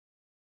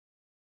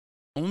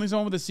Only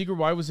someone with a secret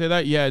wife would say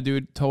that? Yeah,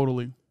 dude,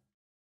 totally.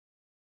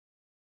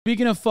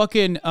 Speaking of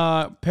fucking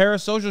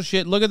parasocial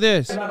shit, look at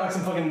this. Oh, yeah, I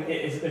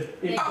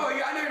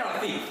know you're not a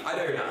thief. I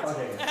know you're not.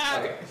 Okay.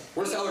 Okay.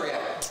 Where's celery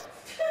at?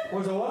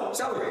 Where's the what?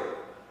 Celery.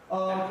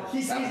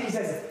 He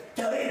says,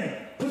 tell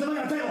Aiden, put the money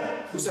on the table.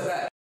 Who said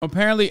that?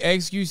 Apparently,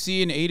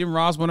 XQC and Aiden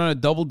Ross went on a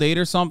double date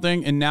or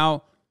something, and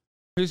now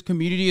his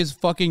community has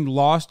fucking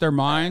lost their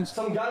minds.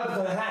 Some guy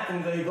with a hat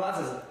and the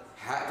glasses.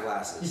 Hat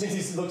glasses. He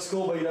thinks he looks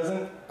cool, but he doesn't.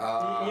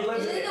 He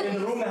lives in the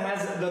room that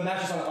has the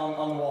mattress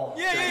on the wall.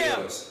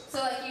 Yeah. So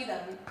like you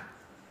then.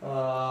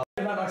 Not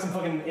like some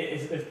fucking. Oh,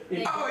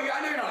 yeah,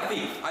 I know you're not a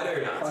thief. I know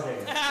you're not.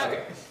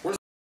 Okay. Where's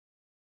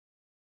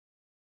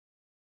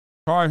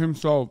Kai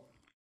himself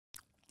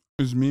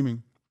is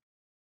memeing.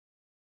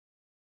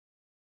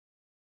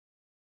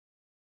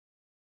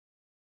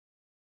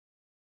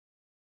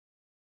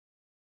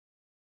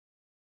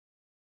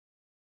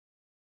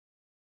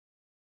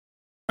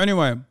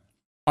 Anyway,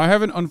 I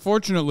haven't,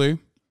 unfortunately,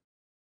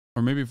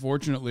 or maybe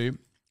fortunately,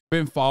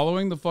 been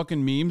following the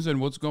fucking memes and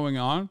what's going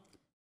on.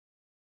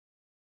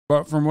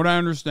 But from what I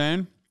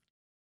understand,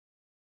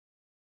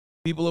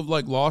 people have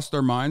like lost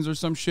their minds or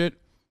some shit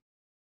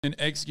in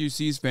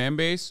XQC's fan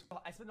base.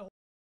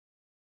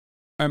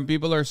 And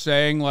people are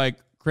saying like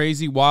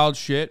crazy wild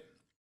shit.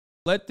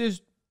 Let this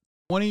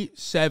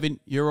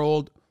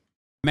 27-year-old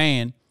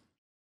man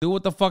do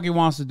what the fuck he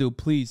wants to do,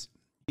 please.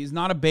 He's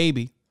not a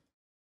baby.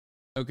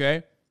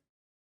 Okay?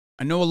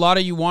 I know a lot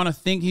of you want to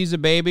think he's a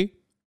baby.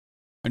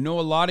 I know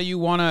a lot of you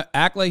want to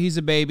act like he's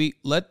a baby.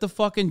 Let the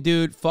fucking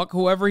dude fuck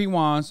whoever he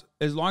wants.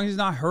 As long as he's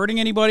not hurting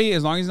anybody,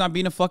 as long as he's not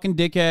being a fucking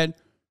dickhead,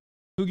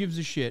 who gives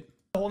a shit?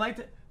 The whole night,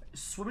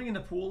 swimming in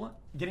the pool,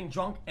 getting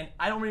drunk, and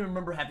I don't even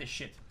remember half this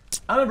shit.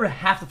 I remember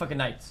half the fucking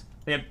nights.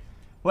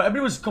 Well,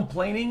 everybody was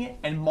complaining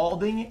and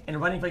malding and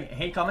writing like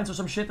hate comments or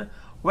some shit,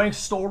 writing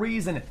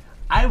stories, and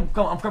I'm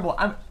comfortable.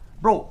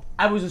 Bro,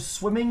 I was just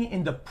swimming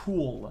in the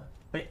pool,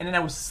 and then I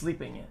was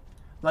sleeping.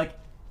 Like,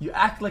 you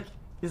act like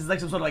this is like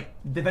some sort of like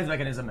defense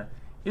mechanism.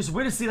 It's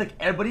weird to see like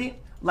everybody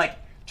like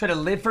try to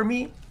live for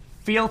me,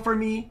 feel for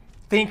me,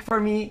 think for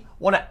me,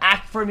 want to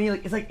act for me.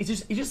 Like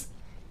it's just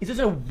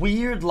a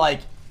weird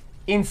like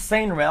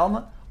insane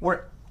realm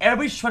where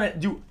everybody's trying to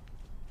do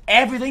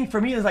everything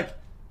for me. It's like,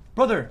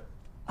 brother,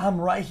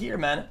 I'm right here,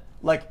 man.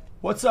 Like,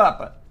 what's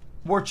up?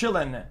 We're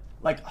chilling.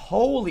 Like,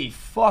 holy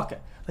fuck.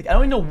 Like, I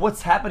don't even know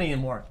what's happening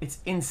anymore. It's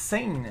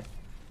insane.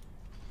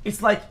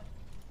 It's like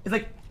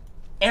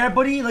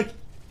everybody like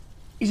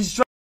is just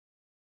trying.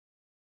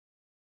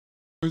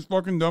 It's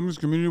fucking dumb. His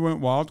community went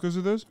wild because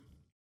of this.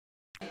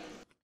 Okay.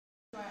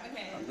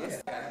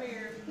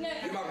 No.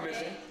 Give my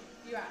permission.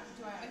 You are.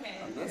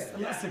 Okay.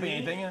 I'm not sipping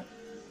anything.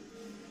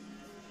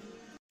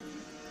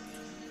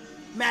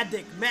 Mad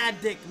dick, mad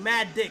dick,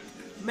 mad dick,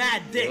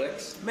 mad dick,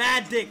 Felix?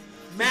 mad dick,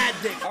 mad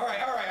dick. All right.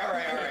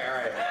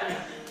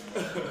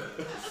 Fuck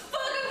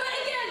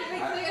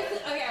again.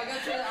 Okay, I'll go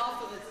through it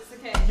afterwards. It's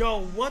okay.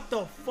 Yo, what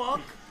the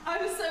fuck?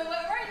 I'm so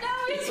wet right now.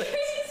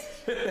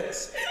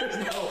 There's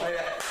no way.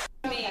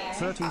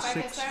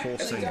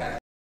 36-14.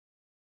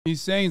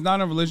 He's saying he's not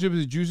in a relationship.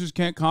 His juicers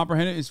can't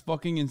comprehend it. It's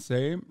fucking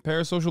insane.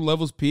 Parasocial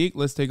levels peak.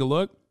 Let's take a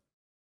look.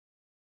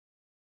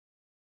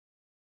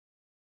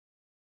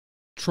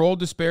 Troll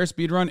despair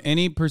speedrun.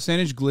 Any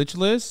percentage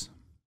glitchless?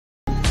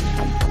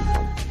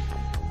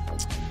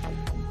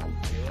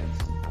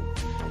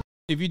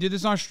 If you did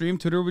this on stream,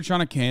 Twitter would be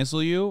trying to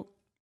cancel you.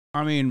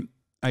 I mean,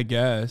 I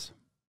guess.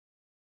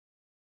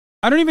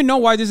 I don't even know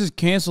why this is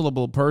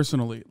cancelable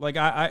personally. Like,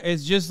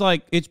 it's just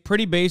like, it's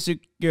pretty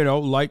basic, you know,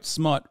 light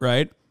smut,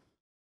 right?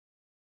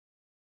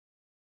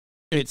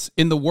 It's,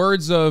 in the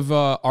words of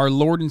our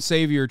Lord and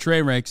Savior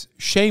Trainwrecks,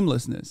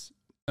 shamelessness,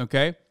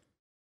 okay?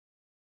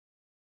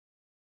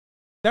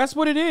 That's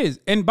what it is.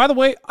 And by the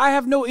way, I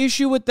have no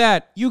issue with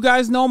that. You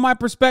guys know my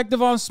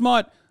perspective on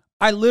smut.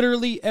 I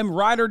literally am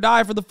ride or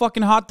die for the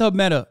fucking hot tub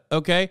meta,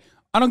 okay?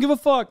 I don't give a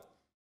fuck.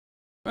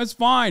 That's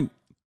fine.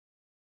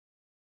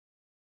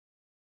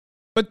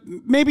 But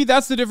maybe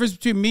that's the difference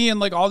between me and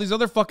like all these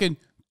other fucking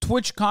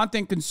Twitch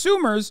content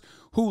consumers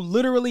who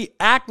literally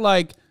act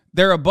like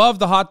they're above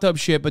the hot tub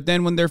shit, but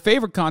then when their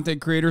favorite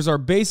content creators are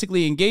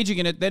basically engaging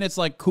in it, then it's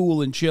like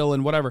cool and chill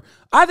and whatever.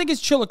 I think it's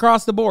chill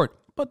across the board.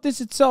 But this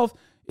itself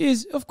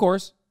is, of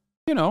course,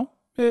 you know,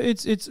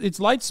 it's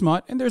light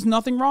smut, and there's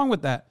nothing wrong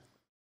with that.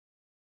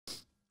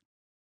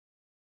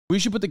 We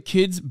should put the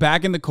kids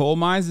back in the coal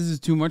mines. This is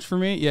too much for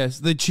me. Yes,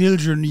 the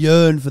children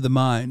yearn for the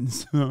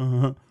mines.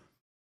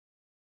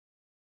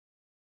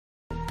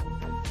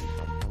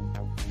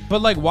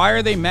 But like, why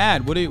are they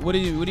mad? What do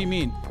you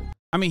mean?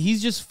 I mean,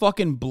 he's just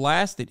fucking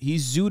blasted.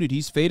 He's zooted.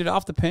 He's faded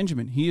off the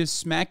Benjamin. He is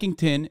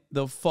smackington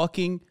the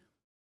fucking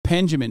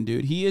Benjamin,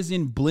 dude. He is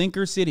in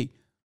Blinker City.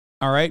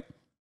 All right.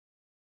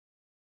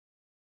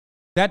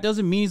 That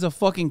doesn't mean he's a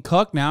fucking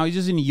cuck now. He's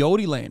just in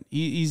Yodi land.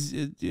 He's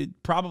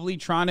probably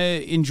trying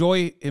to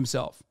enjoy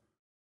himself.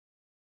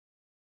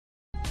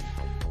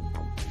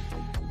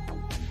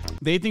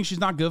 They think she's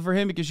not good for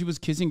him because she was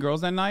kissing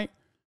girls that night.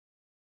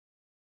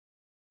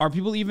 Are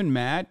people even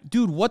mad?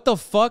 Dude, what the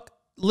fuck?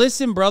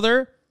 listen,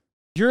 brother,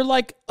 you're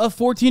like a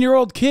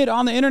 14-year-old kid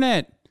on the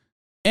internet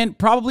and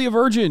probably a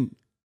virgin.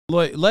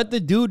 Let the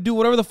dude do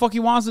whatever the fuck he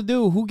wants to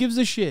do. Who gives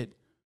a shit?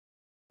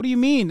 What do you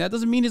mean? That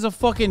doesn't mean he's a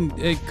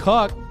fucking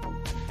cuck.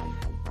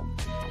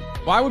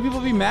 Why would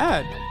people be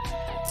mad?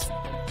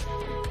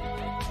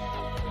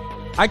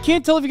 I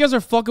can't tell if you guys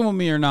are fucking with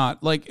me or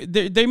not. Like,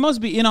 they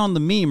must be in on the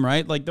meme,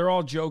 right? Like, they're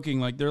all joking.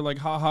 Like, they're like,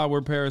 haha,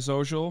 we're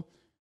parasocial.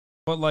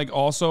 But, like,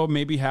 also,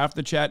 maybe half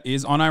the chat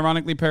is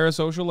unironically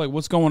parasocial. Like,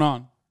 what's going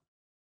on?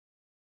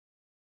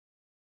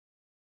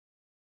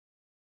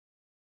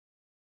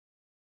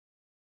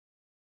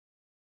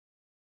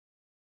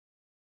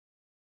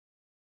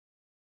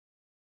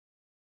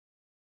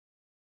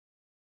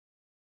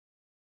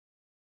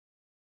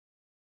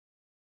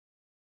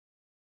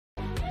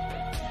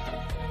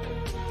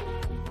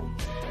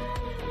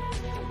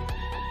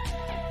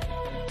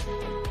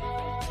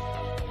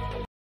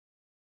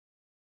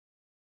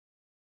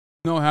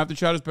 No, half the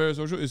chat is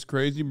parasocial. It's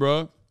crazy,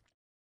 bro.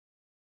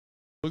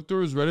 Look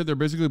through his Reddit. They're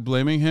basically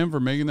blaming him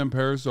for making them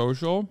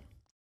parasocial.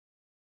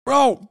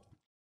 Bro,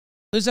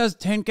 this has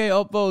 10K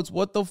upvotes.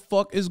 What the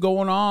fuck is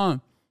going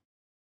on?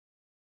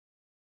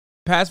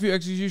 Past few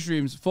XQC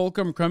streams.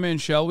 Fulcrum, come in,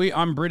 shall we?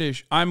 I'm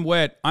British. I'm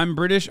wet. I'm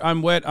British.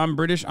 I'm wet. I'm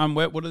British. I'm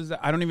wet. What is that?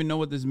 I don't even know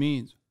what this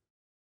means.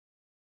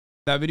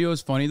 That video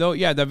is funny, though.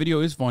 Yeah, that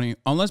video is funny.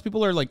 Unless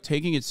people are, like,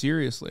 taking it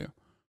seriously.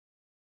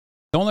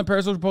 Don't let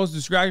parasocial posts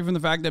distract you from the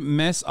fact that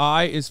Mess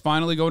I is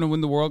finally going to win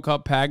the World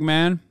Cup.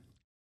 Pagman.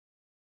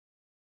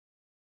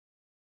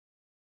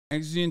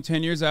 XQC in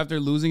 10 years after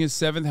losing his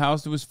 7th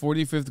house to his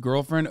 45th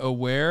girlfriend.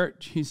 Aware?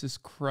 Jesus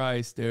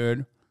Christ,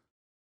 dude.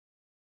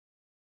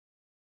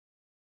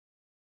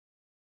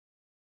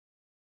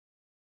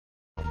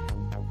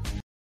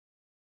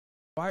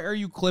 Why are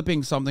you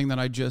clipping something that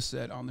I just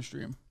said on the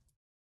stream?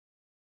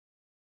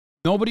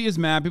 Nobody is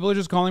mad. People are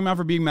just calling him out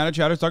for being mad at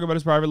chatters, talking about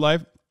his private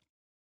life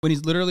when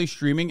he's literally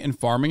streaming and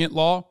farming it,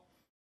 law.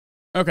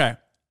 Okay.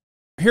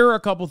 Here are a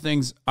couple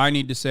things I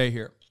need to say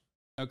here.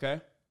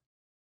 Okay.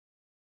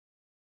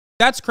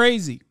 That's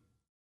crazy.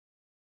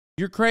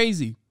 You're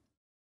crazy.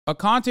 A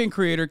content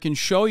creator can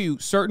show you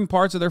certain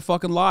parts of their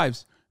fucking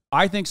lives.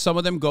 I think some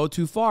of them go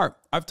too far.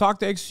 I've talked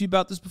to XQC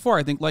about this before.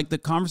 I think like the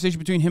conversation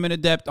between him and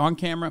Adept on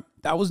camera,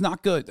 that was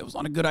not good. That was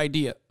not a good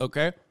idea.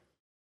 Okay.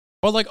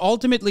 But like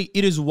ultimately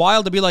it is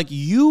wild to be like,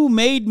 you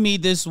made me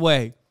this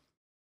way.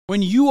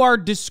 When you are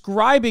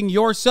describing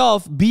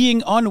yourself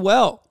being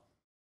unwell.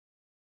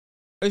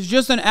 It's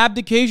just an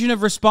abdication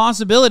of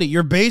responsibility.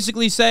 You're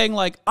basically saying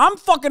like, I'm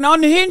fucking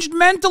unhinged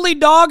mentally,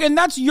 dog, and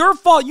that's your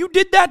fault. You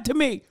did that to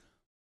me.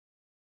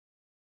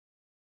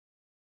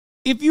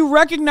 If you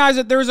recognize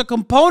that there's a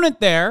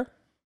component there,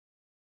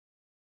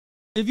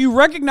 if you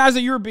recognize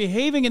that you're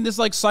behaving in this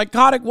like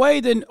psychotic way,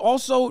 then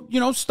also,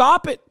 you know,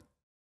 stop it.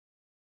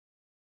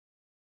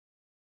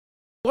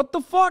 What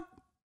the fuck?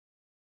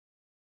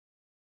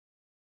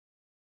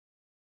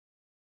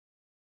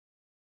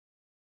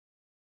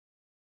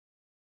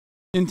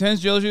 Intense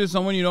jealousy of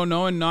someone you don't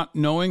know and not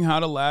knowing how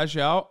to lash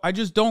out. I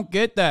just don't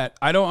get that.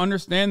 I don't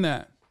understand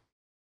that.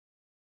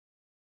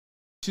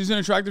 She's an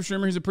attractive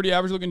streamer. He's a pretty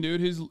average looking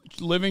dude. His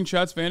living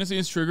chat's fantasy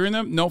is triggering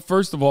them. No,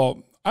 first of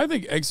all, I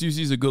think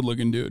XQC is a good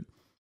looking dude.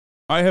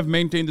 I have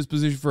maintained this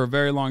position for a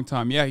very long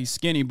time. Yeah, he's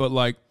skinny, but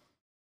like,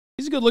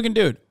 he's a good looking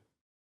dude.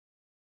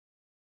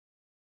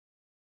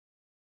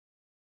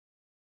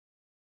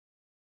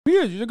 He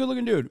is. He's a good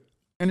looking dude.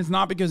 And it's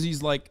not because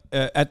he's like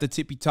at the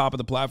tippy top of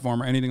the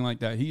platform or anything like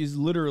that. He is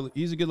literally,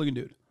 he's a good looking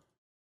dude.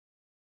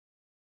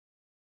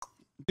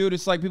 Dude,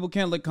 it's like people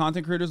can't let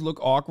content creators look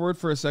awkward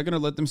for a second or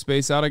let them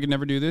space out. I could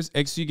never do this.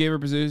 XC gave her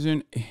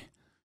position.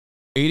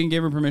 Aiden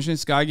gave her permission.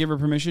 Sky gave her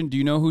permission. Do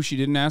you know who she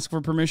didn't ask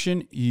for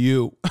permission?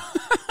 You.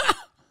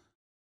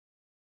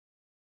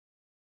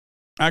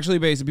 Actually,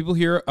 basically, people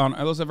here on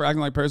I Love Ever acting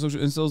like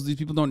parasocial incels. These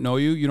people don't know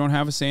you. You don't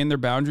have a say in their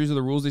boundaries or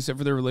the rules they set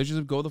for their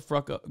relationship. Go the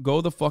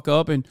fuck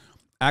up and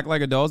act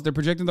like adults. They're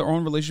projecting their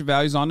own relationship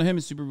values onto him.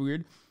 It's super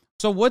weird.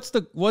 So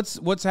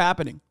what's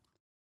happening?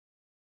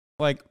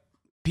 Like,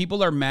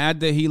 people are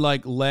mad that he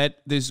like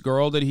let this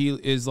girl that he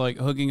is like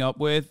hooking up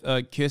with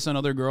kiss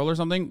another girl or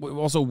something.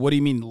 Also, what do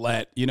you mean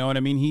let? You know what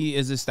I mean? He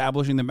is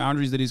establishing the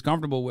boundaries that he's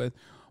comfortable with.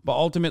 But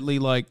ultimately,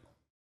 like,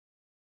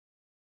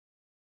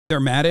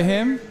 they're mad at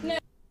him.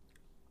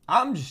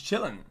 I'm just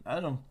chilling. I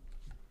don't know.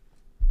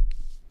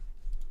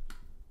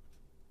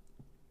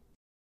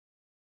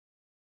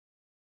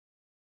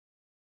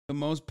 The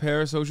most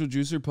parasocial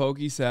juicer,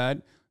 Pokey,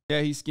 sad.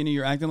 Yeah, he's skinny.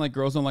 You're acting like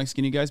girls don't like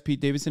skinny guys. Pete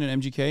Davidson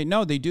and MGK.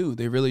 No, they do.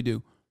 They really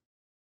do.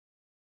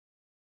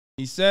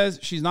 He says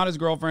she's not his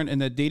girlfriend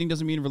and that dating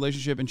doesn't mean a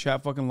relationship, and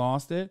chat fucking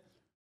lost it.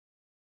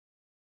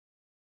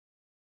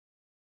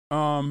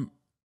 So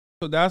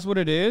that's what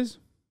it is.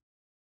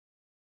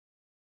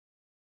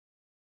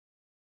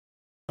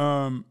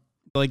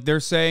 Like they're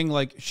saying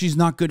like, she's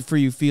not good for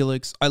you,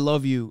 Felix. I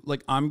love you.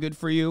 Like, I'm good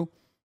for you.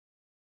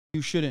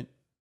 You shouldn't.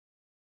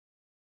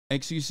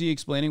 XQC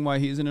explaining why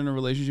he isn't in a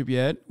relationship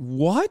yet.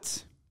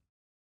 What?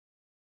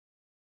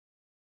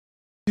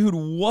 Dude,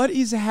 what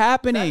is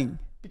happening?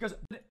 Because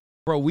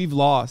Bro, we've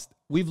lost.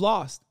 We've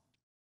lost.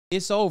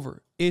 It's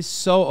over. It's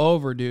so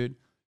over, dude.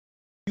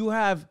 You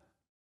have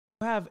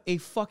a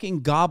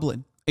fucking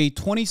goblin, a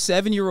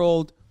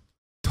 27-year-old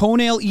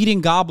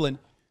toenail-eating goblin,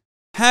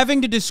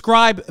 having to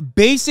describe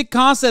basic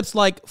concepts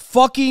like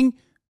fucking,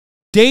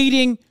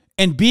 dating,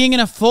 and being in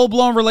a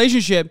full-blown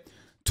relationship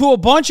to a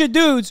bunch of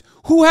dudes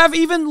who have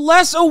even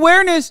less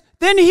awareness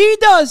than he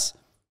does.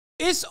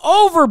 It's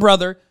over,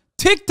 brother.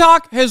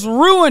 TikTok has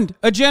ruined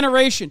a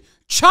generation.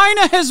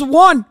 China has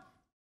won.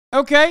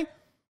 Okay?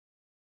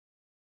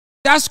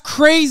 That's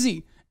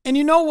crazy. And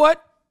you know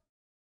what?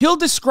 He'll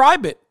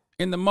describe it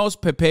in the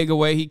most Pepega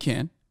way he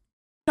can.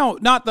 No,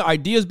 not the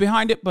ideas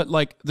behind it, but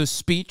like the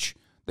speech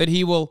that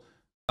he will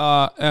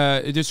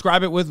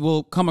describe it with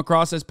will come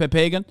across as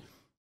Pepegan.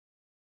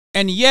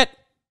 And yet,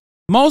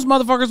 most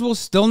motherfuckers will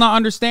still not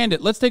understand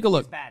it. Let's take a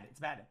look. It's bad. It's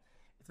bad.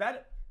 It's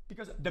bad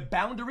because the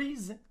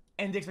boundaries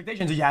and the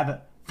expectations that you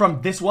have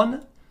from this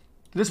one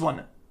to this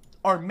one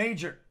are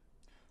major.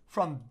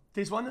 From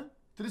this one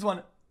to this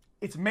one,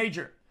 it's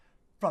major.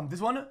 From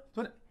this one to this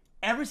one,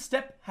 every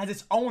step has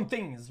its own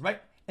things, right?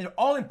 And they're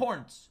all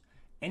important.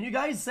 And you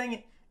guys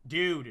saying,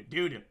 dude,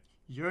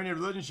 you're in a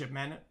relationship,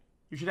 man.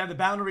 You should have the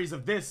boundaries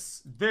of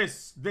this.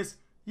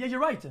 Yeah, you're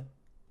right.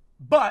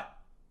 But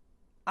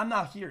I'm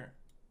not here.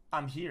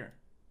 I'm here.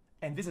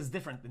 And this is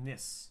different than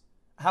this.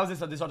 How is this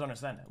hard to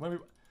understand? When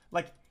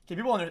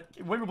people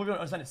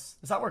understand this?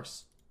 That's how it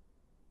works.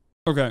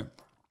 Okay.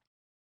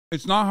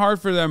 It's not hard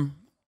for them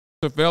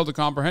to fail to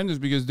comprehend this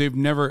because they've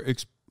never,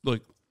 you're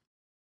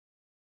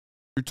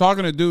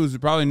talking to dudes who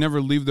probably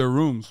never leave their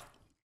rooms.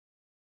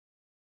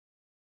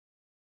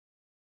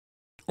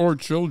 Or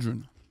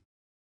children.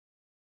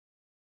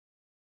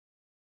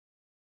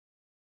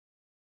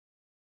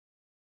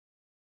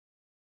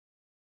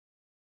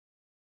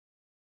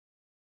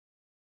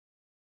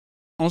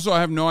 Also, I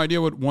have no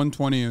idea what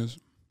 120 is.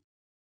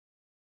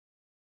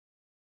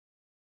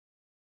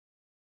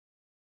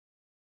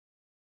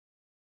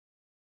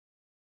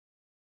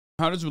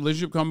 How does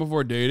relationship come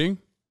before dating?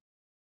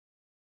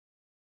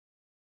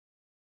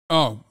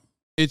 Oh,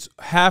 it's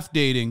half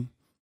dating.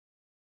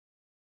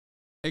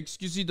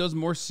 XQC does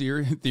more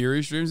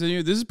theory streams than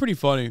you. This is pretty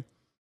funny.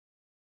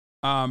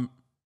 Like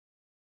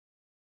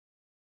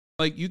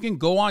you can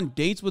go on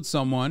dates with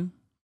someone,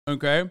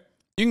 okay?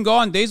 You can go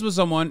on dates with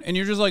someone and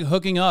you're just like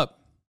hooking up.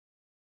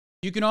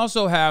 You can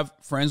also have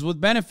friends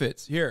with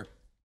benefits. Here's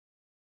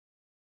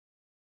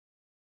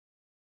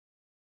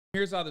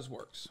how this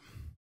works.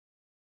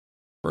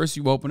 First,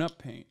 you open up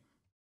Paint.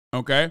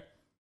 Okay?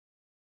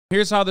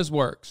 Here's how this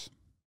works.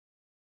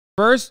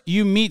 First,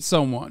 you meet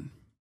someone.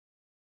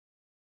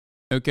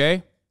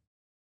 Okay?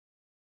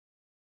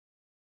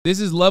 This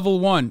is level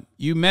 1.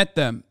 You met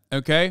them.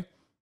 Okay?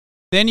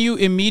 Then you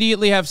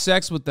immediately have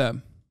sex with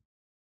them.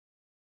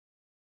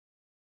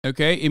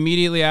 Okay?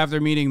 Immediately after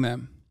meeting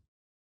them.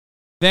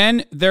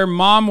 Then their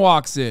mom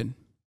walks in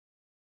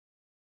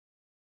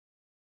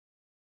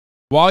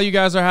while you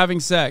guys are having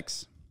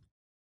sex.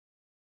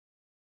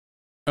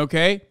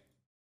 Okay?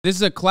 This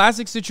is a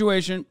classic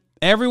situation.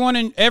 Everyone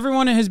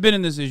has been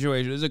in this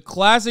situation. It's a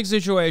classic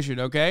situation,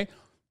 okay?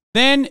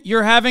 Then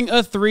you're having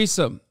a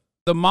threesome.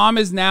 The mom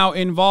is now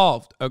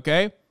involved,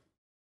 okay?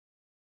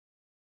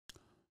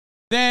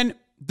 Then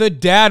the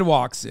dad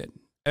walks in,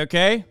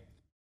 okay?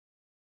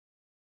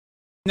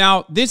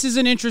 Now, this is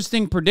an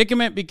interesting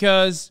predicament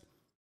because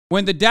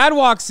when the dad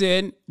walks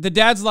in, the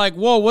dad's like,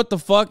 whoa, what the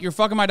fuck? You're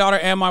fucking my daughter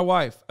and my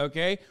wife,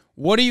 okay?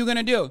 What are you going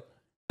to do?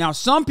 Now,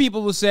 some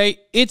people will say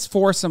it's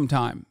foursome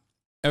time,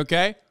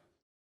 okay?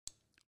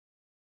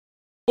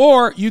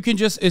 Or you can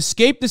just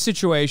escape the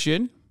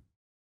situation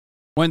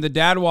when the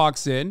dad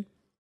walks in.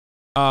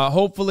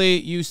 Hopefully,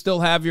 you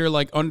still have your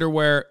like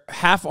underwear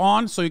half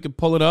on so you can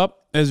pull it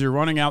up as you're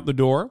running out the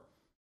door,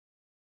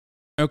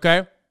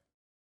 okay?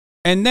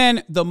 And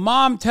then the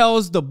mom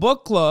tells the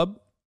book club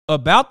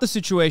about the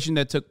situation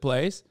that took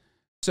place.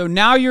 So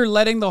now you're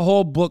letting the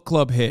whole book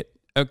club hit,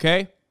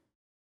 okay?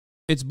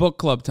 It's book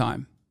club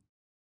time.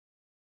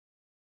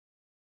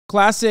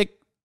 Classic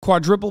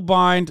quadruple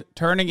bind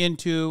turning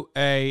into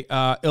a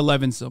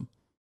 11-some.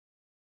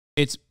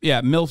 It's,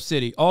 yeah, MILF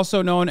City,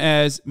 also known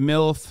as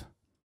MILF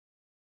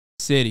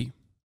City.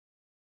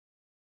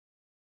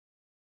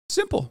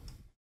 Simple.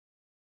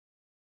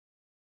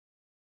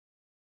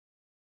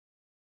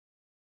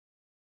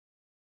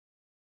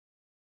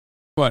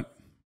 What?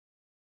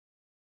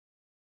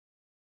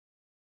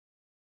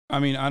 I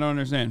mean, I don't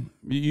understand.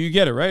 You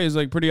get it, right? It's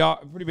like pretty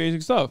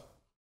basic stuff.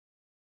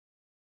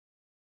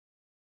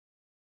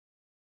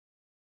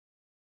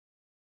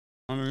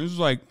 I mean, this is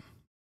like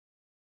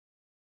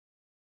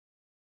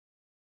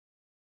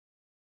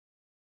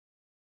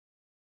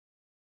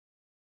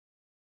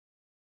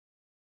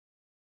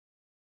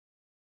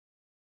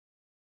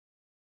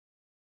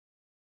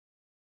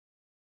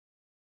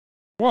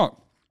what?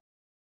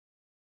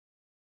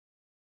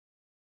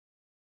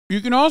 You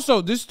can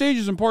also, this stage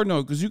is important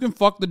though, because you can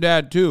fuck the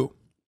dad too.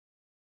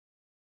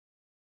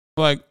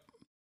 Like,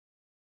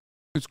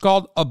 it's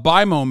called a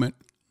bi moment.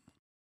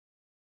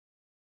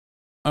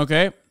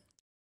 Okay?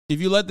 If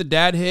you let the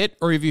dad hit,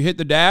 or if you hit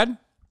the dad,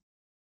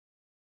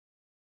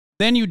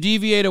 then you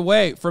deviate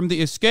away from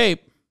the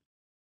escape,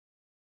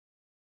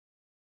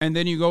 and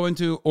then you go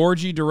into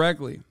orgy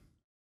directly.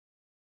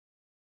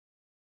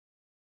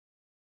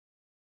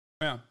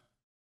 Yeah.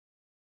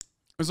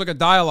 It's like a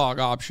dialogue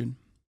option.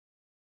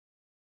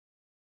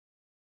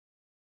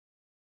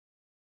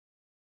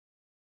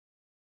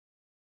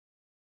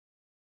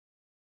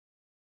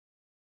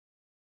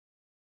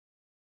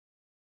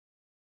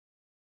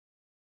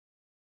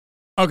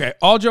 Okay,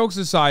 all jokes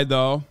aside,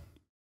 though.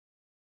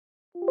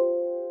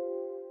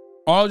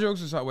 All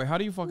jokes aside. Wait, how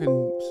do you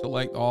fucking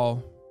select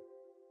all?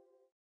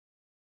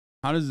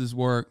 How does this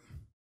work?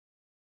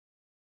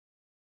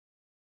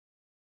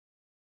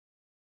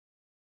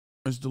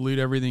 Let's delete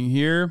everything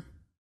here.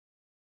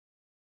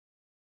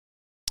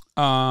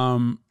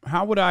 How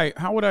would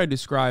I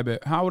describe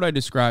it? How would I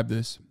describe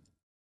this?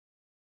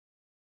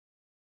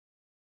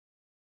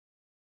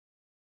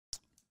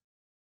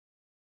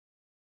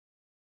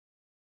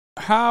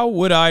 How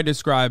would I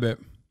describe it?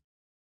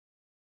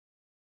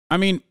 I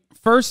mean,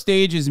 first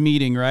stage is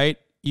meeting, right?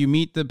 You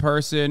meet the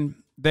person,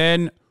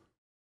 then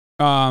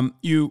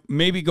you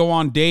maybe go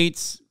on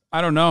dates.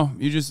 I don't know.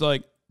 You just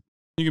like,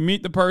 you can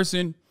meet the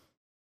person,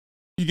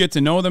 you get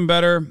to know them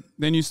better,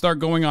 then you start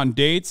going on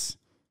dates.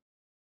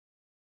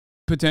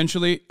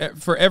 Potentially,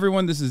 for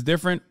everyone, this is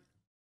different.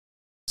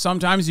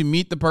 Sometimes you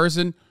meet the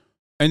person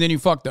and then you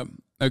fuck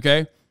them,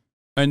 okay?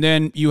 And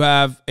then you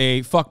have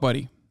a fuck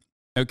buddy,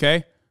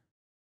 okay?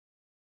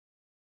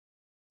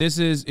 This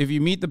is if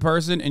you meet the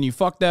person and you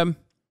fuck them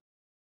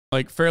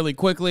like fairly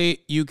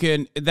quickly, you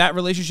can, that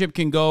relationship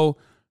can go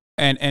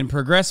and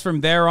progress from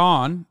there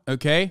on,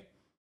 okay?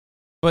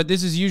 But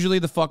this is usually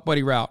the fuck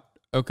buddy route,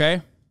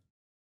 okay?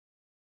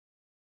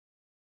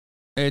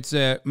 It's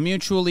a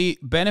mutually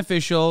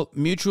beneficial,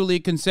 mutually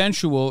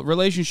consensual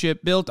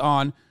relationship built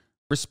on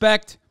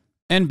respect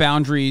and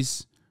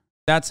boundaries.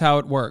 That's how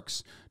it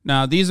works.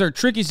 Now, these are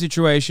tricky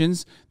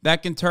situations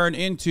that can turn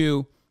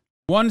into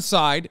one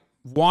side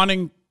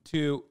wanting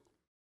to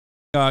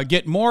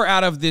get more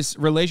out of this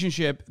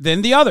relationship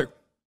than the other.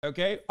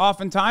 Okay?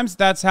 Oftentimes,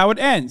 that's how it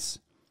ends.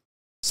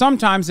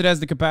 Sometimes it has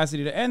the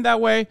capacity to end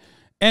that way,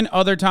 and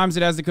other times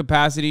it has the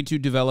capacity to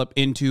develop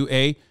into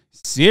a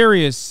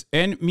serious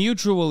and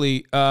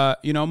mutually,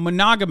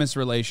 monogamous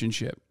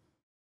relationship.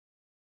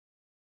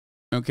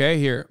 Okay,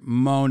 here,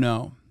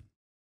 mono.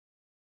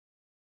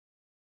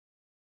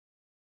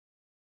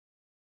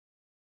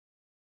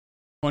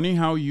 Funny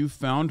how you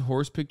found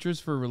horse pictures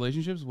for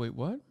relationships. Wait,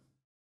 what?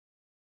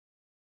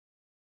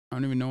 I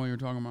don't even know what you're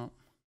talking about.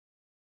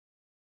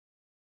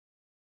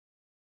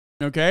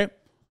 Okay.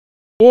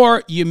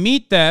 Or you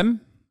meet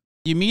them,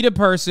 you meet a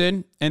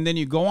person, and then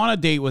you go on a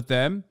date with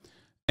them,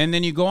 and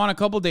then you go on a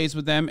couple dates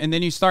with them, and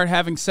then you start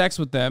having sex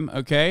with them,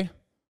 okay?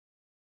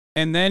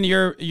 And then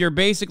you're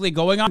basically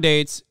going on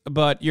dates,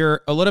 but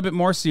you're a little bit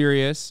more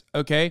serious,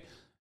 okay?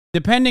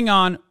 Depending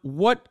on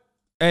what,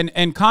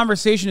 and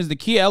conversation is the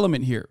key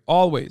element here,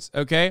 always,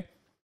 okay?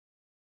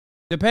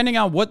 Depending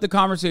on what the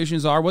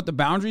conversations are, what the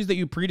boundaries that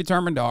you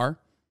predetermined are,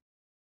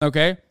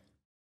 okay?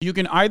 You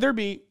can either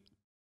be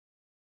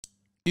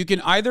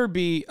in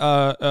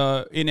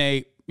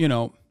a,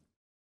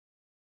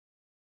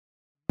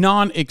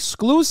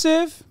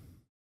 non-exclusive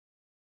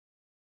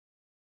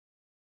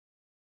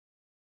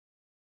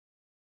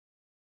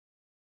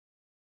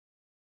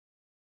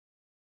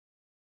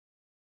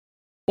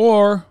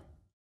or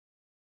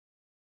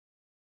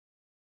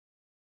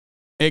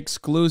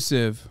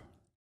exclusive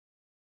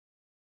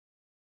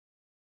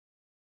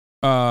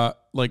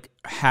like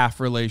half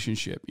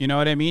relationship. You know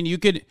what I mean? You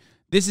could,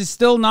 this is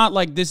still not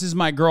like this is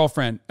my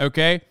girlfriend,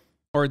 okay?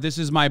 Or this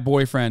is my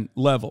boyfriend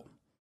level.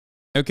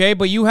 Okay,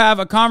 but you have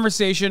a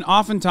conversation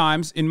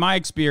oftentimes, in my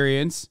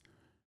experience,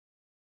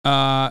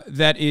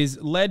 that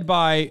is led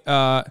by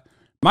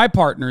my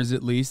partners,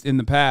 at least in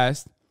the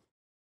past,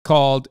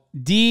 called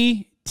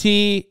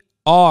DTR.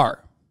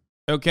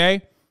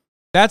 Okay,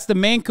 that's the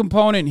main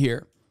component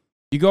here.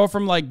 You go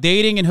from like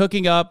dating and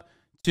hooking up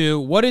to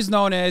what is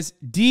known as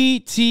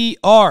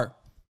DTR.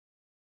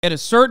 At a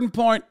certain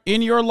point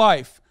in your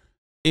life,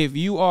 if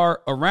you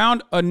are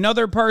around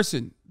another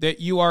person that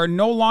you are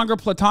no longer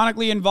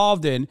platonically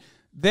involved in,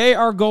 they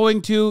are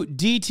going to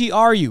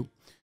DTR you.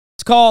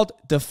 It's called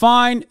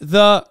define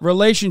the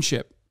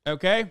relationship,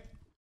 okay?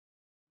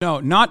 No,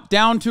 not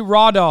down to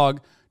raw dog,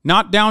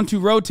 not down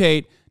to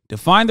rotate.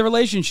 Define the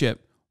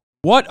relationship.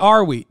 What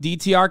are we?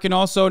 DTR can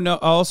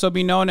also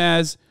be known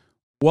as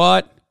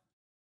what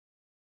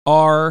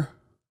are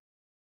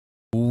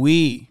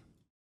we?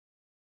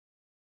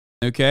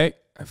 Okay?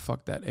 I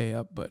fucked that A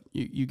up, but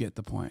you get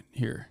the point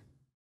here.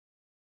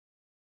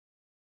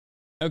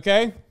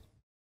 Okay?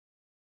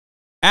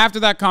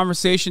 After that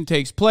conversation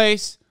takes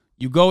place,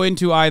 you go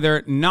into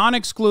either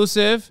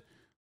non-exclusive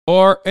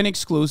or an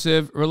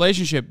exclusive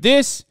relationship.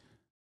 This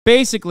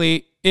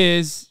basically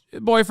is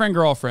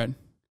boyfriend-girlfriend.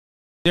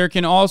 There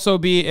can also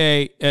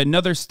be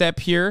another step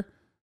here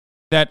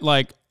that,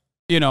 like,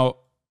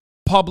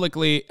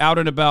 publicly out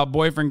and about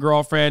boyfriend,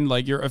 girlfriend,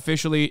 like you're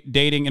officially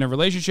dating in a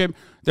relationship,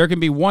 there can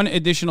be one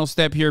additional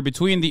step here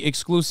between the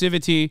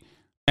exclusivity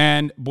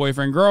and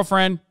boyfriend,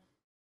 girlfriend.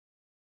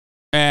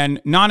 And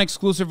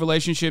non-exclusive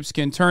relationships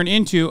can turn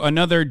into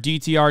another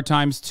DTR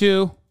times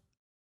 2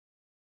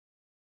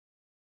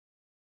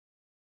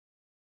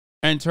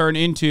 and turn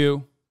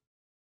into,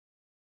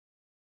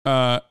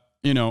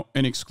 you know,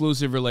 an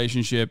exclusive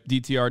relationship,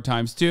 DTR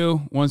times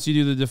 2. Once you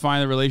do the define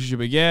the relationship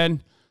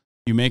again,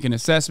 you make an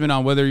assessment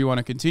on whether you want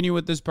to continue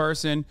with this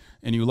person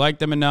and you like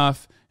them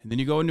enough. And then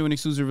you go into an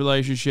exclusive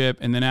relationship.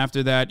 And then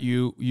after that,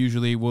 you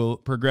usually will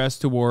progress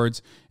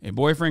towards a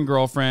boyfriend,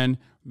 girlfriend,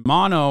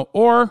 mono,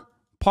 or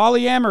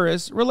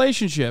polyamorous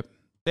relationship.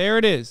 There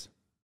it is.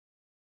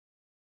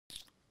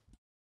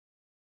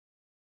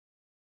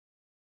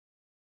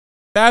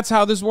 That's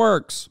how this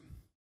works.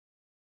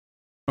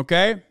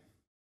 Okay?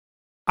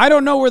 I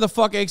don't know where the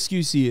fuck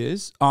xQc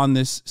is on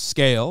this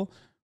scale,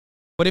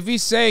 but if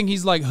he's saying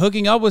he's like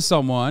hooking up with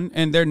someone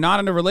and they're not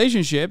in a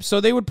relationship, so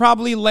they would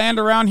probably land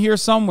around here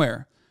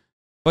somewhere.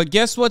 But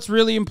guess what's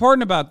really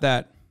important about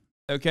that?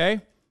 Okay?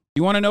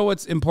 You want to know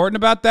what's important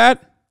about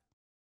that?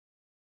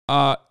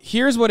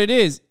 Here's what it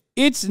is.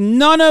 It's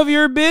none of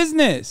your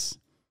business.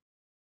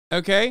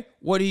 Okay?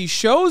 What he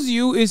shows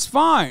you is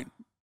fine.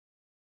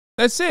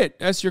 That's it.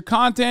 That's your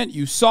content.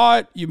 You saw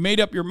it. You made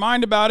up your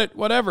mind about it,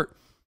 whatever.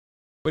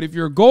 But if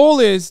your goal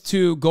is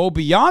to go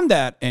beyond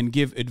that and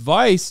give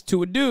advice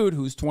to a dude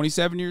who's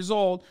 27 years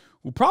old,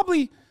 who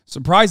probably,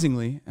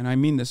 surprisingly, and I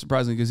mean this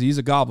surprisingly because he's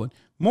a goblin,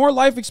 more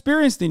life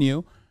experience than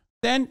you,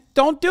 then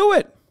don't do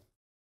it.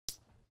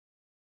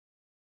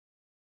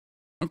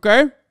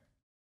 Okay?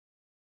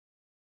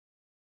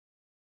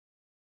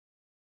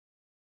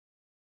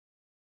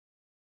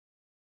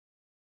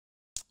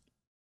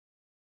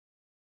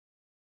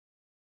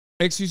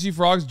 xQc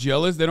Frog's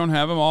jealous. They don't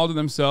have them all to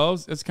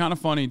themselves. It's kind of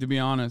funny, to be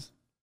honest.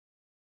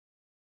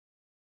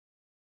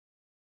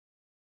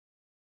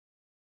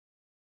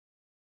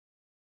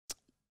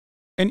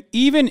 And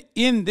even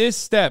in this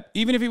step,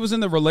 even if he was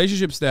in the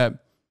relationship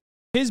step,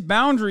 his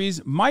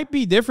boundaries might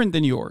be different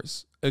than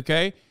yours,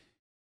 okay?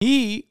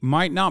 He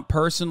might not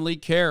personally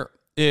care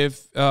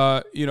if,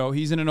 you know,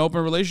 he's in an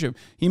open relationship.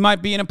 He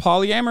might be in a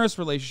polyamorous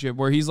relationship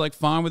where he's like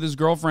fine with his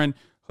girlfriend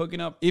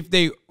hooking up if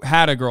they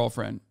had a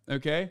girlfriend,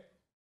 okay?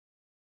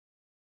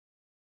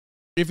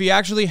 If he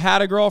actually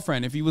had a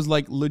girlfriend, if he was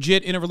like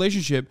legit in a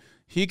relationship,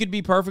 he could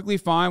be perfectly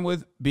fine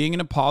with being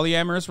in a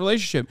polyamorous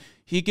relationship.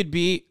 He could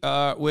be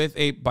with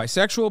a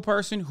bisexual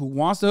person who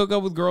wants to hook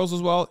up with girls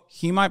as well.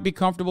 He might be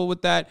comfortable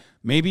with that.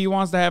 Maybe he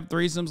wants to have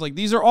threesomes. Like,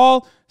 these are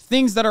all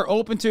things that are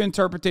open to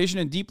interpretation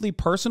and deeply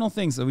personal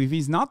things. So if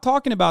he's not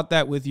talking about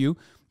that with you,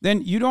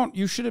 then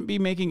you shouldn't be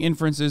making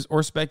inferences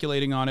or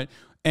speculating on it.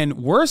 And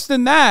worse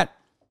than that,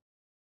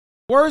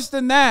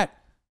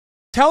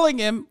 telling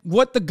him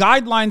what the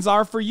guidelines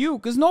are for you,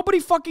 because nobody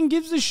fucking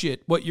gives a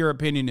shit what your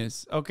opinion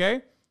is,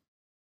 okay?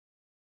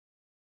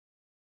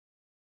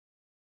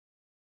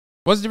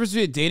 What's the difference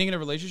between dating and a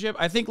relationship?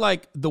 I think,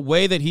 like, the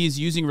way that he's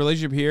using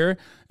relationship here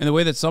and the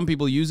way that some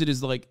people use it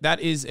is, like, that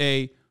is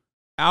a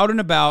out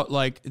and about,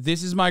 like,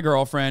 this is my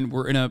girlfriend,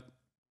 we're in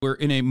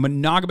a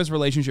monogamous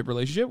relationship,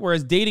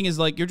 whereas dating is,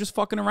 like, you're just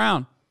fucking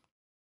around.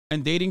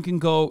 And dating can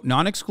go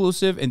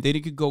non-exclusive and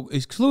dating could go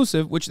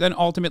exclusive, which then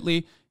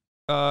ultimately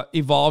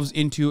evolves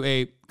into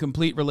a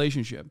complete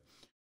relationship.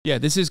 Yeah,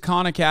 this is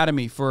Khan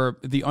Academy for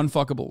the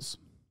unfuckables.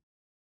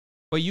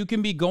 But you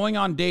can be going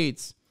on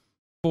dates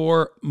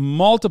for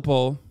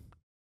multiple...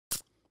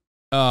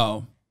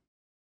 Oh.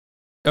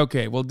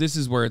 Okay, well, this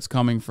is where it's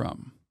coming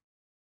from.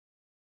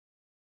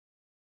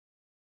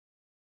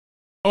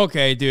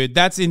 Okay, dude,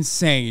 that's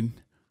insane.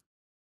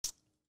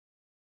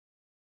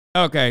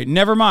 Okay,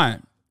 never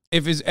mind.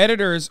 If his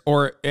editors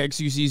or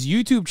xQc's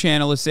YouTube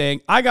channel is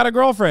saying, I got a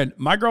girlfriend,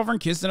 my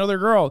girlfriend kissed another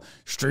girl,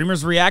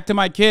 streamers react to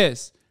my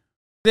kiss,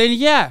 then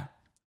yeah.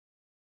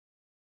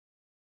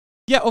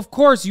 Yeah, of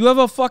course, you have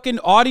a fucking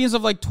audience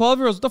of like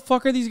 12-year-olds. What the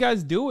fuck are these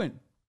guys doing?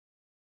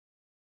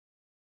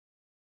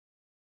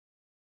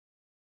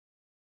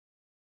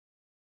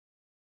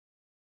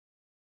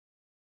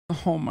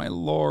 Oh my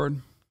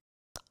Lord.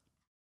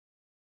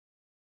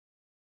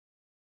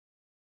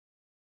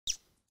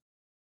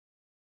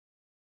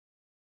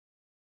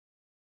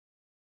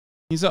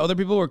 He said other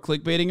people were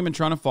clickbaiting him and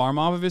trying to farm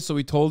off of it, so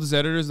he told his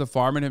editors to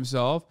farm it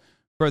himself.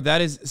 Bro, that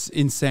is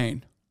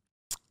insane.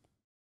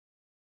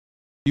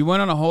 You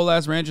went on a whole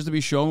ass rant just to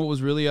be shown what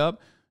was really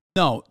up?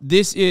 No,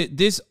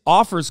 this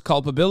offers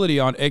culpability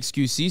on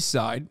xQc's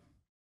side.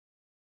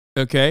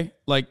 Okay?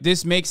 Like,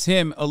 this makes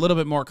him a little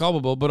bit more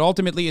culpable, but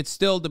ultimately it's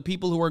still the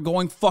people who are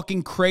going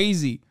fucking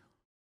crazy.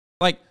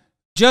 Like,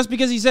 just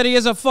because he said he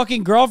has a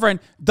fucking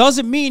girlfriend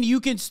doesn't mean you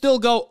can still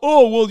go,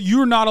 oh, well,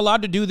 you're not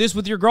allowed to do this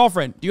with your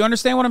girlfriend. Do you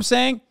understand what I'm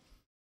saying?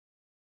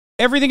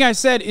 Everything I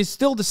said is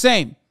still the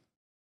same.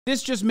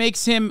 This just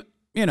makes him,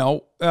 you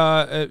know,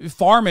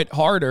 farm it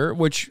harder,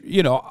 which,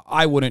 you know,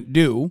 I wouldn't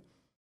do.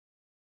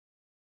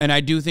 And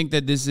I do think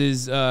that this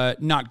is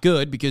not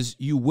good because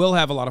you will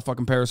have a lot of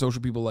fucking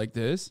parasocial people like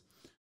this.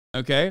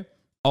 Okay?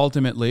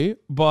 ultimately,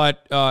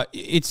 but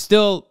it's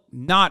still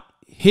not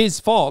his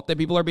fault that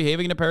people are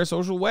behaving in a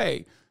parasocial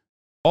way.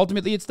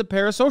 Ultimately, it's the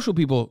parasocial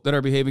people that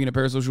are behaving in a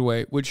parasocial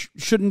way, which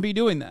shouldn't be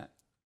doing that.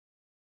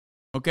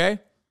 Okay?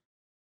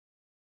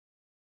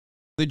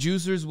 The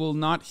juicers will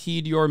not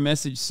heed your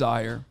message,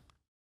 sire.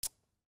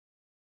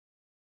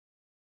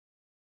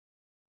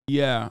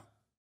 Yeah,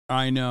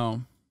 I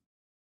know.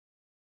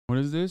 What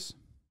is this?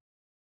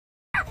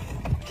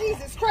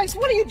 Jesus Christ,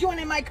 what are you doing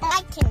in my car?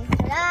 I can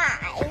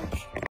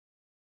drive.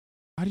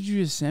 How did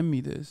you just send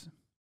me this?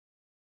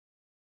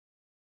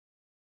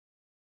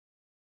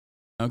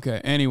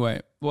 Okay,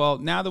 anyway. Well,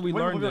 now that we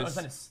learned this,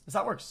 that's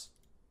how it works.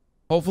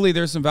 hopefully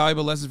there's some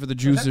valuable lessons for the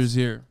juicers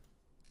here.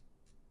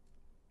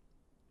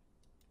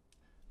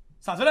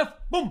 Sounds enough.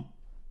 Boom.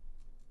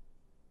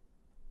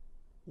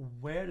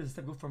 Where does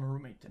that go from a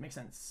roommate? That makes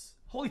sense.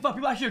 Holy fuck,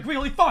 people actually agree.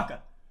 Holy fuck.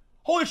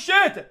 Holy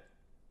shit.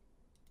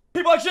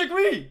 People actually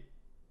agree.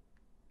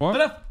 What?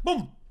 Enough.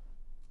 Boom.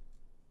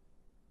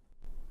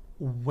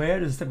 Where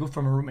does that go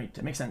from a roommate?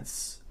 That makes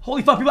sense.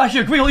 Holy fuck, people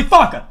actually agree. Holy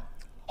fuck.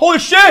 Holy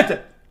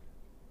shit.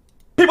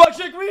 People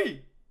actually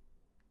agree.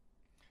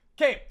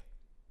 Okay.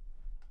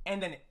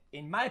 And then,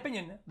 in my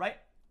opinion, right?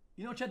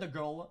 You know, Chad, the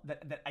girl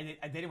that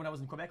I dated when I was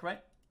in Quebec, right?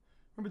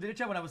 Remember, did it,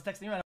 Chad, when I was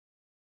texting her?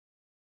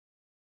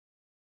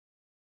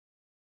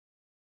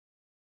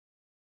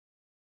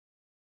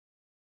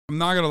 I'm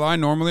not gonna lie,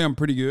 normally I'm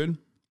pretty good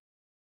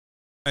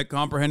at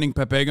comprehending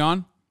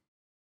Pepegon.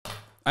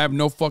 I have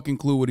no fucking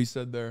clue what he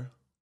said there.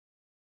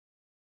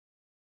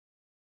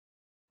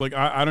 Like,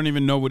 I don't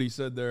even know what he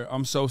said there.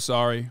 I'm so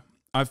sorry.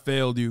 I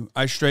failed you.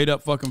 I straight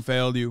up fucking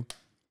failed you.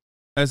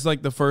 That's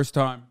like the first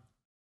time.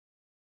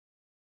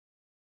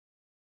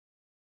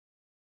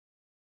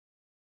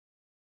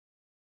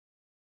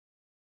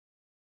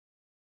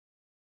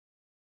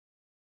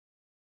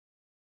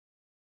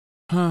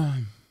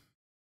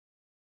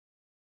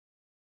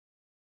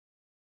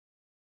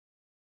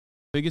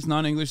 Biggest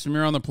non-English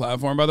streamer on the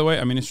platform, by the way.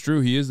 I mean, it's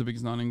true. He is the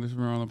biggest non-English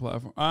streamer on the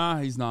platform. Ah,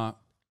 he's not.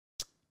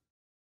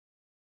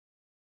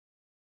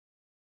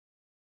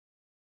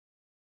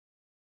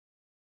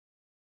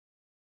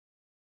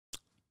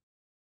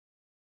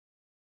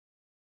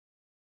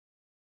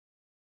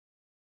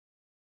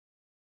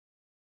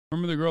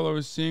 Remember the girl I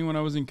was seeing when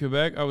I was in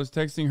Quebec? I was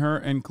texting her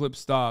and clip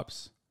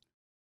stops.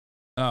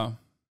 Oh.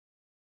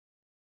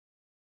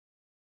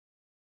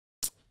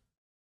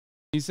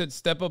 He said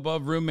step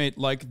above roommate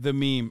like the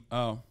meme.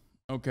 Oh,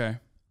 okay.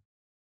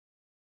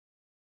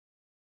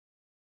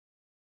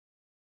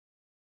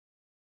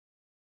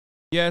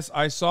 Yes,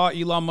 I saw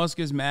Elon Musk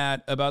is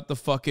mad about the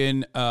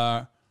fucking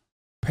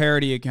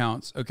parody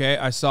accounts. Okay,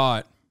 I saw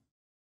it.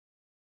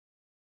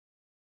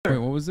 Wait,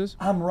 what was this?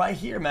 I'm right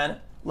here, man.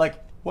 Like,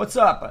 what's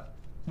up?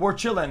 We're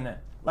chilling.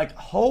 Like,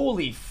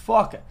 holy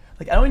fuck.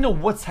 Like, I don't even know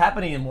what's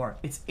happening anymore.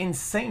 It's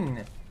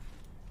insane.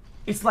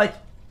 It's like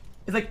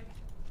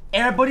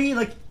everybody,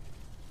 like,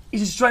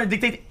 is just trying to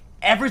dictate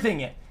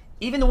everything.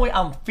 Even the way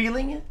I'm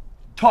feeling,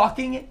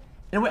 talking, and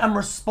the way I'm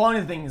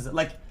responding to things.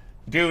 Like,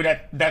 dude,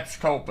 that's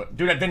cope.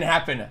 Dude, that didn't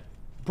happen.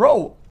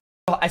 Bro,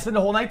 I spent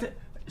the whole night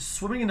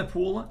swimming in the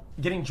pool,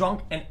 getting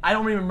drunk, and I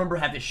don't even remember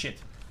half this shit.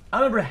 I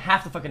don't remember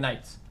half the fucking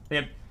nights.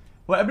 Well,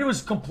 everybody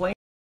was complaining.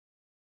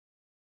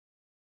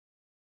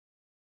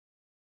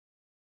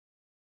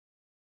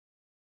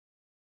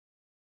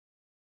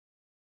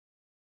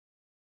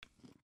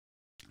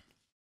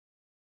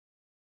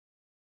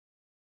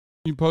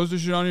 You post this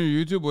shit on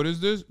your YouTube? What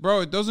is this?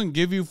 Bro, it doesn't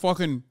give you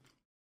fucking...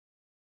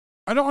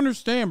 I don't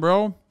understand,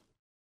 bro.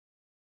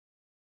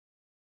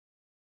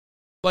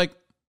 Like,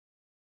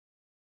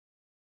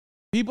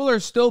 people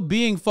are still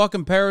being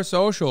fucking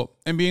parasocial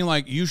and being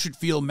like, you should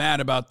feel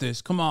mad about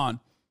this. Come on.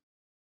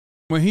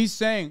 When he's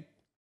saying,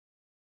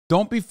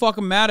 don't be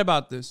fucking mad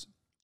about this.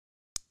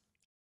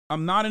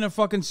 I'm not in a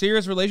fucking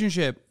serious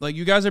relationship. Like,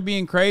 you guys are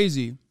being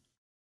crazy.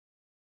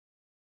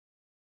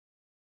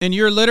 And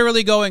you're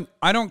literally going,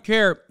 I don't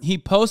care. He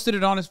posted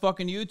it on his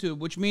fucking YouTube,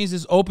 which means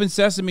it's open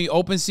sesame,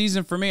 open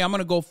season for me. I'm going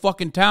to go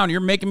fucking town. You're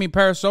making me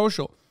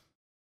parasocial.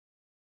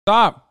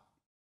 Stop.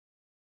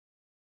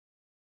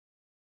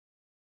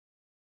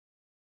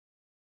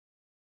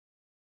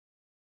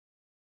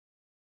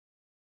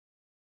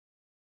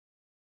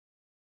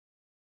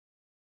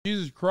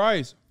 Jesus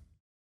Christ.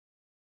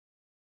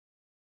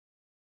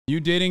 You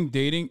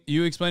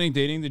explaining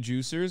dating the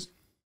juicers?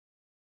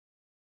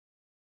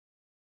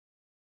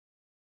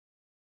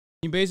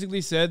 He basically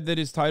said that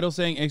his title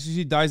saying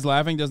xQc dies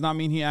laughing does not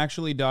mean he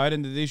actually died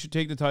and that they should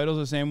take the titles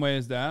the same way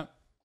as that.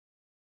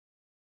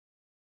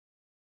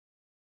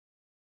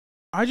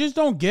 I just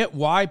don't get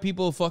why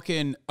people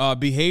fucking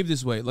behave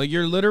this way. Like,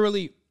 you're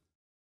literally...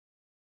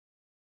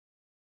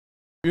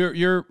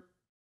 Your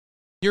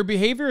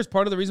behavior is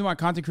part of the reason why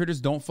content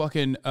creators don't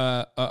fucking...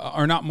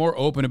 are not more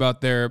open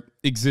about their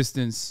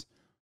existence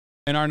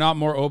and are not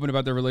more open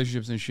about their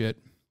relationships and shit.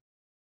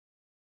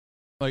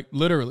 Like,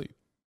 literally.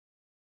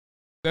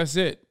 That's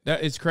it.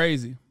 It's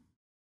crazy.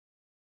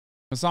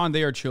 Hasan,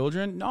 they are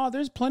children? No,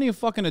 there's plenty of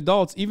fucking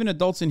adults, even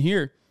adults in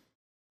here,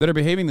 that are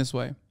behaving this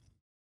way.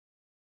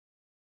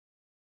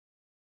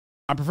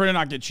 I prefer to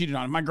not get cheated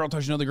on. If my girl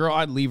touched another girl,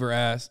 I'd leave her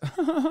ass.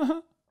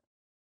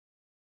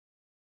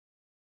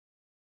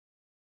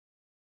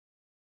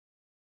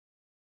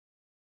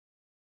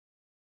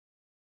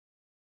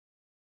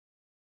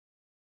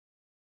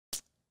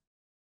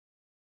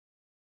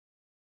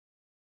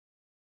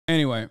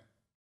 Anyway.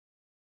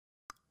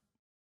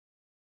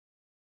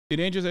 It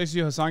ain't just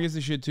XQ. Hasan gets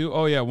this shit too.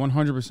 Oh, yeah,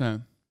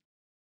 100%.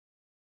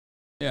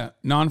 Yeah,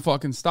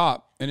 non-fucking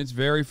stop. And it's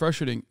very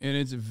frustrating. And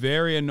it's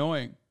very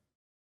annoying.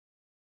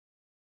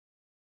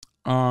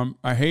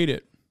 I hate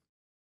it.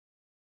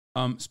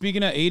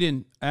 Speaking of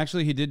Aiden,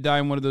 actually, he did die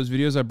in one of those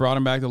videos. I brought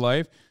him back to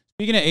life.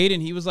 Speaking of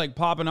Aiden, he was like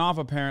popping off,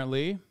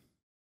 apparently.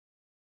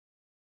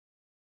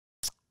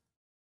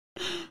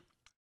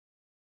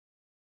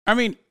 I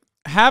mean,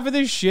 half of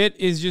this shit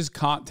is just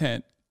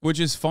content, which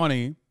is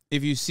funny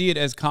if you see it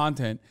as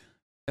content.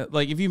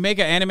 Like, if you make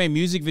an anime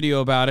music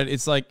video about it,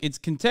 it's like, it's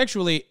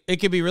contextually, it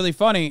could be really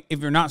funny if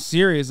you're not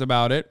serious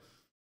about it.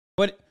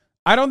 But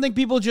I don't think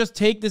people just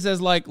take this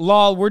as like,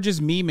 lol, we're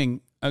just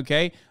memeing,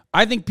 okay?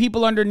 I think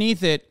people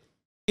underneath it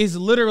is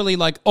literally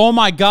like, oh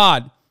my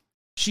God,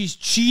 she's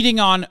cheating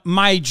on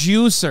my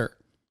juicer,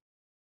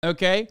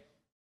 okay?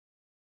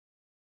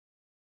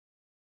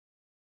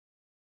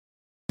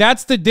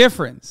 That's the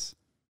difference.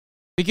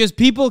 Because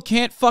people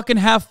can't fucking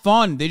have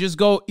fun. They just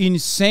go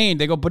insane.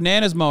 They go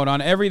bananas mode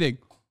on everything.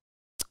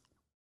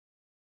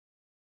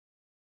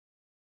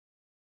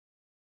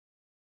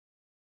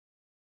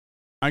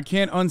 I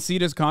can't unsee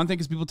it as content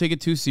because people take it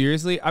too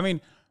seriously. I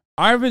mean,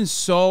 I've been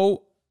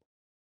so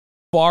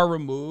far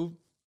removed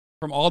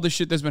from all the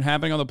shit that's been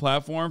happening on the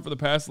platform for the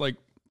past like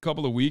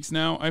couple of weeks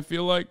now, I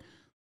feel like,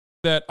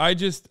 that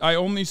I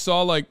only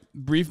saw like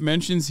brief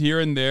mentions here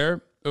and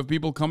there of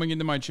people coming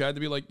into my chat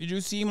to be like, did you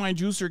see my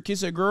juicer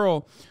kiss a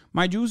girl?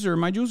 My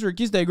juicer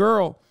kissed a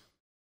girl.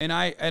 And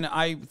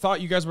I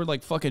thought you guys were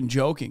like fucking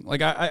joking.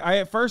 Like I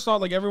at first thought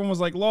like everyone was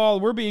like,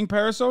 lol, we're being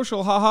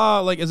parasocial,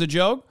 haha, like as a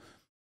joke.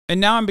 And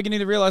now I'm beginning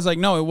to realize like,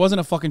 no, it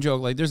wasn't a fucking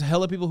joke. Like there's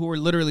hella people who are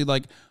literally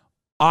like,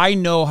 I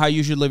know how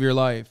you should live your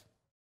life.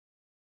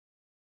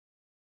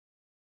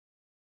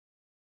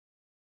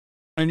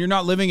 And you're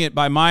not living it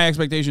by my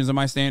expectations and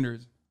my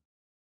standards.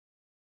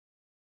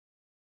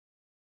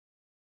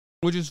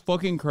 Which is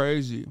fucking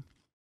crazy.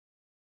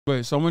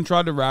 Wait, someone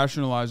tried to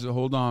rationalize it.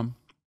 Hold on.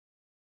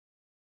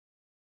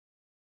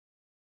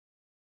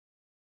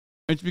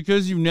 It's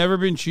because you've never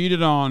been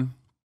cheated on.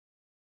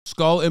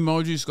 Skull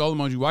emoji, skull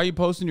emoji. Why are you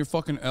posting your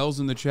fucking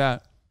L's in the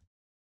chat?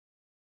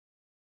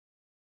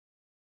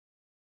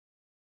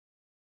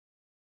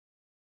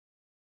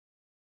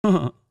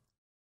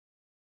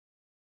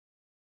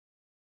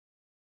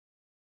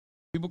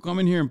 People come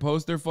in here and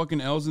post their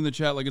fucking L's in the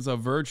chat like it's a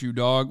virtue,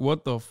 dog.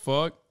 What the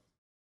fuck?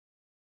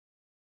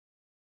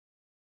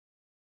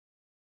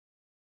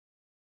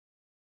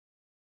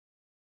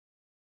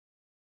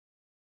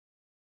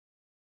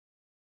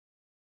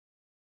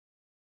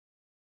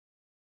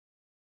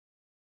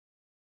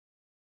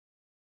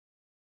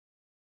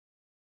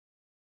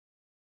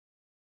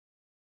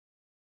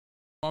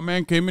 My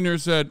man came in here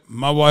and said,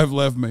 my wife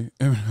left me.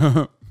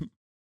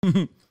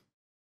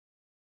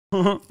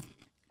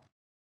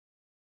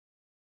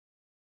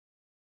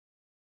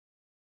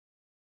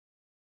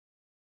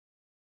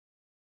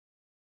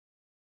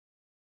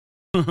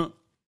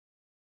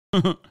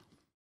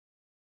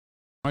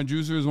 My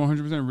juicer is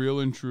 100%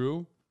 real and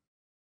true.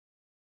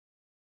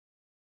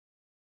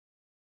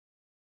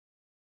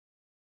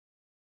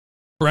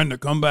 Brenda,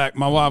 come back.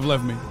 My wife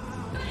left me.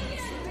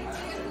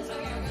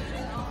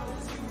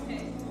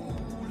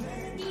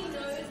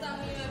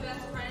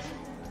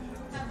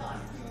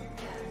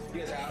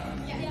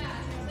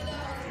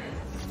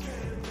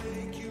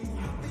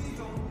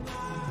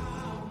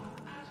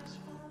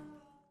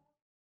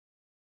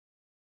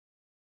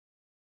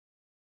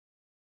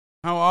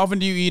 How often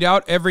do you eat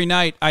out? Every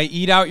night. I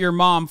eat out your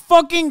mom.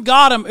 Fucking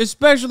got him,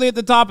 especially at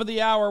the top of the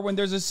hour when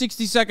there's a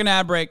 60-second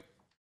ad break.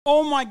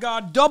 Oh my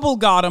God, double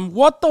got him.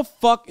 What the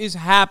fuck is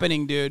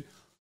happening, dude?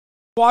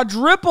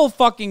 Quadruple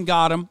fucking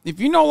got him.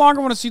 If you no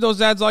longer want to see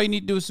those ads, all you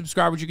need to do is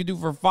subscribe, which you can do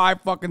for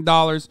 $5 fucking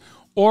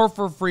or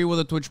for free with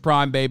a Twitch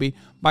Prime, baby.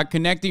 By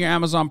connecting your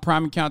Amazon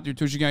Prime account to your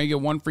Twitch account, you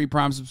get one free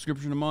Prime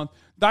subscription a month.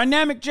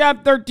 Dynamic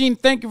Jab 13,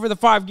 thank you for the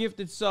 5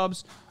 gifted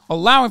subs.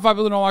 Allowing 5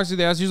 people to know actually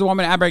there. Here's the 1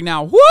 minute ad break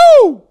now.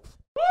 Woo!